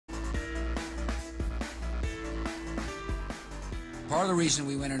Part of the reason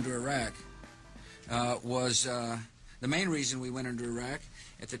we went into Iraq was the main reason we went into Iraq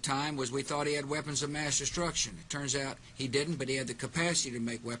at the time was we thought he had weapons of mass destruction. It turns out he didn't, but he had the capacity to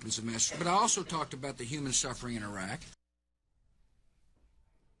make weapons of mass destruction. But I also talked about the human suffering in Iraq.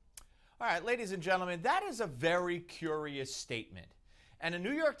 All right, ladies and gentlemen, that is a very curious statement. And a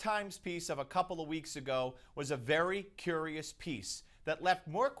New York Times piece of a couple of weeks ago was a very curious piece that left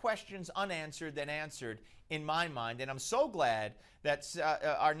more questions unanswered than answered in my mind. And I'm so glad that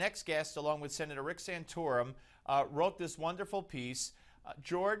our next guest, along with Senator Rick Santorum, wrote this wonderful piece,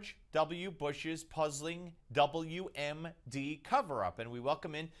 George W. Bush's Puzzling WMD Coverup. And we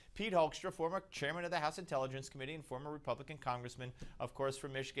welcome in Pete Hoekstra, former chairman of the House Intelligence Committee and former Republican congressman, of course,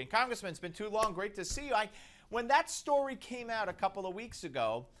 from Michigan. Congressman, it's been too long. Great to see you. When that story came out a couple of weeks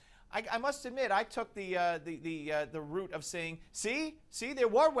ago, I must admit, I took the route of saying, see, there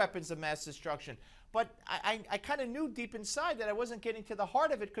were weapons of mass destruction. But I kind of knew deep inside that I wasn't getting to the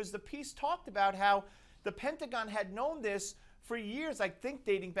heart of it, because the piece talked about how the Pentagon had known this for years, I think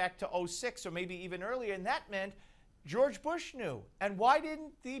dating back to '06 or maybe even earlier, and that meant George Bush knew. And why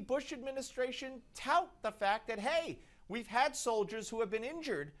didn't the Bush administration tout the fact that, hey, we've had soldiers who have been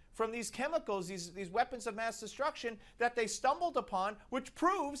injured from these chemicals, these weapons of mass destruction that they stumbled upon, which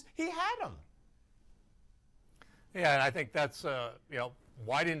proves he had them? Yeah, and I think that's,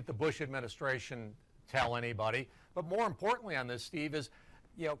 why didn't the Bush administration tell anybody? But more importantly on this, Steve, is,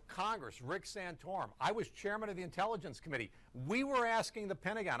 Congress, Rick Santorum. I was chairman of the Intelligence Committee. We were asking the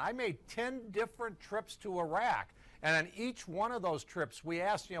Pentagon. I made 10 different trips to Iraq. And on each one of those trips, we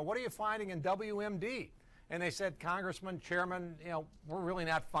asked, what are you finding in WMD? And they said, Congressman, Chairman, we're really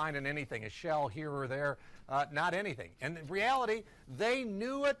not finding anything, a shell here or there, not anything. And in reality, they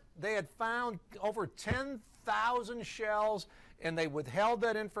knew it. They had found over 10,000 shells, and they withheld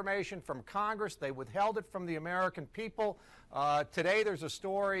that information from Congress. They withheld it from the American people. Today, there's a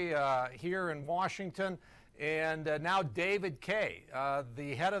story here in Washington, and now David Kay,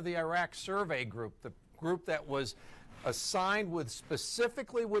 the head of the Iraq Survey Group, the group that was assigned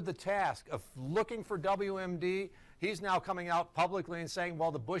specifically with the task of looking for WMD. He's now coming out publicly and saying,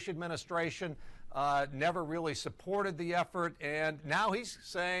 well, the Bush administration never really supported the effort. And now he's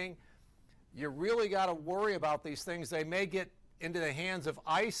saying, you really got to worry about these things. They may get into the hands of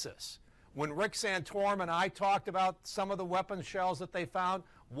ISIS. When Rick Santorum and I talked about some of the weapons shells that they found,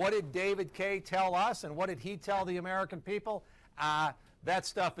 what did David Kay tell us, and what did he tell the American people? That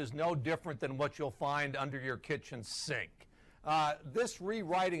stuff is no different than what you'll find under your kitchen sink. This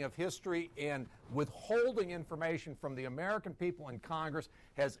rewriting of history and withholding information from the American people in Congress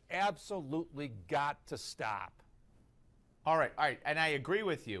has absolutely got to stop. All right, and I agree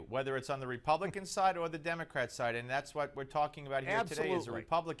with you, whether it's on the Republican side or the Democrat side, and that's what we're talking about here today as a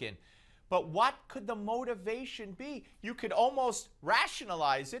Republican. But what could the motivation be? You could almost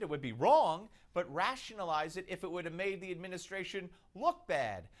rationalize it. It would be wrong, but rationalize it if it would have made the administration look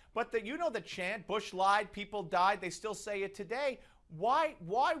bad. But the chant, Bush lied, people died, they still say it today. Why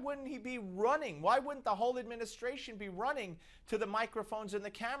wouldn't he be running? Why wouldn't the whole administration be running to the microphones and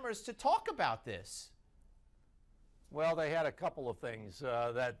the cameras to talk about this? Well, they had a couple of things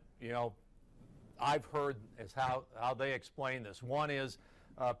that, I've heard as how they explain this. One is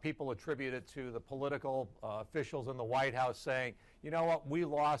people attribute it to the political officials in the White House saying, you know what, we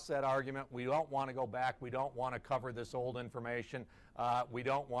lost that argument. We don't want to go back. We don't want to cover this old information. We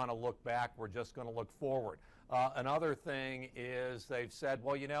don't want to look back. We're just going to look forward. Another thing is they've said,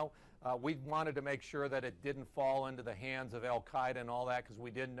 well, we wanted to make sure that it didn't fall into the hands of Al-Qaeda and all that because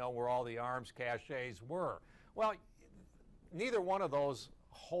we didn't know where all the arms caches were. Well, neither one of those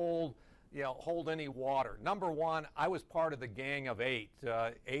hold any water. Number one, I was part of the gang of eight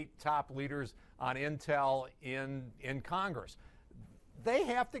top leaders on intel in Congress. They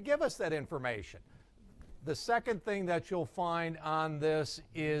have to give us that information. The second thing that you'll find on this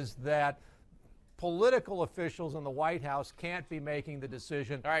is that political officials in the White House can't be making the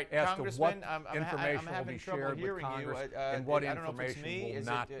decision as to what information will be shared with Congress and what information will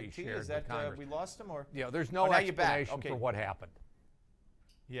not be shared with Congress. We lost him, or there's no explanation for what happened.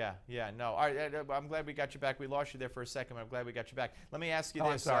 Yeah, no. All right, I'm glad we got you back. We lost you there for a second, but I'm glad we got you back. Let me ask you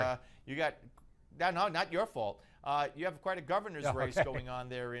this. I'm sorry. No, not your fault. You have quite a governor's race going on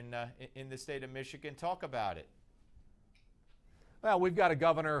there in the state of Michigan. Talk about it. Well, we've got a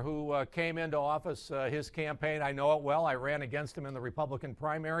governor who came into office, his campaign, I know it well. I ran against him in the Republican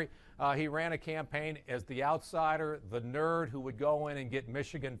primary. He ran a campaign as the outsider, the nerd who would go in and get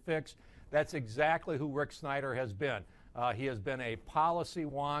Michigan fixed. That's exactly who Rick Snyder has been. He has been a policy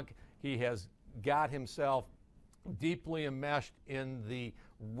wonk. He has got himself deeply enmeshed in the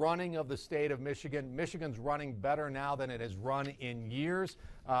running of the state of Michigan. Michigan's running better now than it has run in years.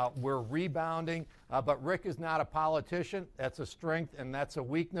 We're rebounding, but Rick is not a politician. That's a strength and that's a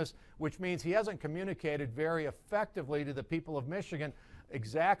weakness, which means he hasn't communicated very effectively to the people of Michigan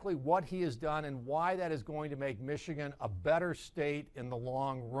exactly what he has done and why that is going to make Michigan a better state in the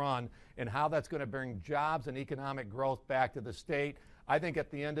long run, and how that's going to bring jobs and economic growth back to the state. I think at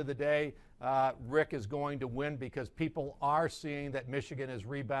the end of the day, Rick is going to win because people are seeing that Michigan is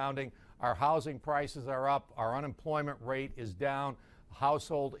rebounding. Our housing prices are up. Our unemployment rate is down.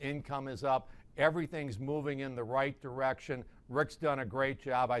 Household income is up. Everything's moving in the right direction. Rick's done a great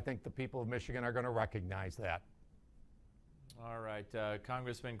job. I think the people of Michigan are going to recognize that. All right,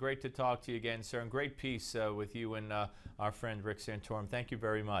 Congressman, great to talk to you again, sir, and great piece with you and our friend Rick Santorum. Thank you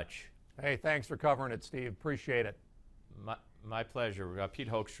very much. Hey, thanks for covering it, Steve. Appreciate it. My pleasure. Pete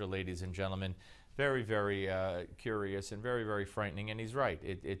Hoekstra, ladies and gentlemen. Very, very curious and very, very frightening. And he's right.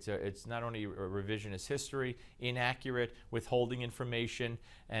 It's not only a revisionist history, inaccurate, withholding information,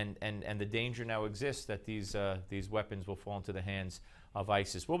 and the danger now exists that these weapons will fall into the hands of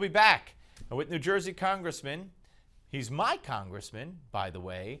ISIS. We'll be back with New Jersey Congressman. He's my congressman, by the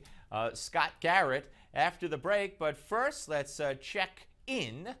way, Scott Garrett, after the break. But first, let's check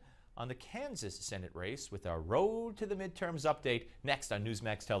in on the Kansas Senate race with our Road to the Midterms update next on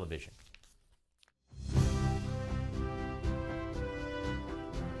Newsmax Television.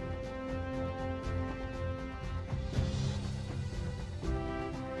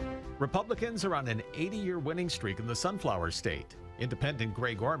 Republicans are on an 80-year winning streak in the Sunflower State. Independent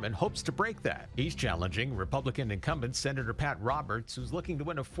Greg Orman hopes to break that. He's challenging Republican incumbent Senator Pat Roberts, who's looking to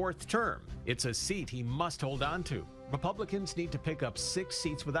win a fourth term. It's a seat he must hold on to. Republicans need to pick up 6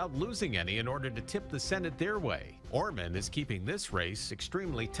 seats without losing any in order to tip the Senate their way. Orman is keeping this race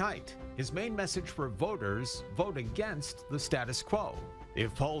extremely tight. His main message for voters: vote against the status quo.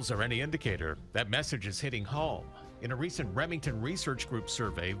 If polls are any indicator, that message is hitting home. In a recent Remington Research Group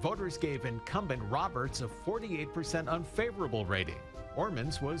survey, voters gave incumbent Roberts a 48% unfavorable rating.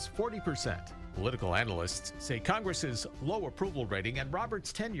 Orman's was 40%. Political analysts say Congress's low approval rating and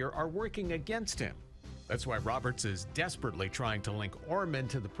Roberts' tenure are working against him. That's why Roberts is desperately trying to link Orman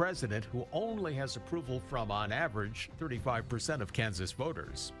to the president, who only has approval from, on average, 35% of Kansas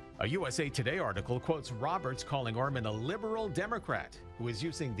voters. A USA Today article quotes Roberts calling Orman a liberal Democrat who is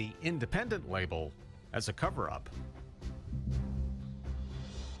using the independent label as a cover-up.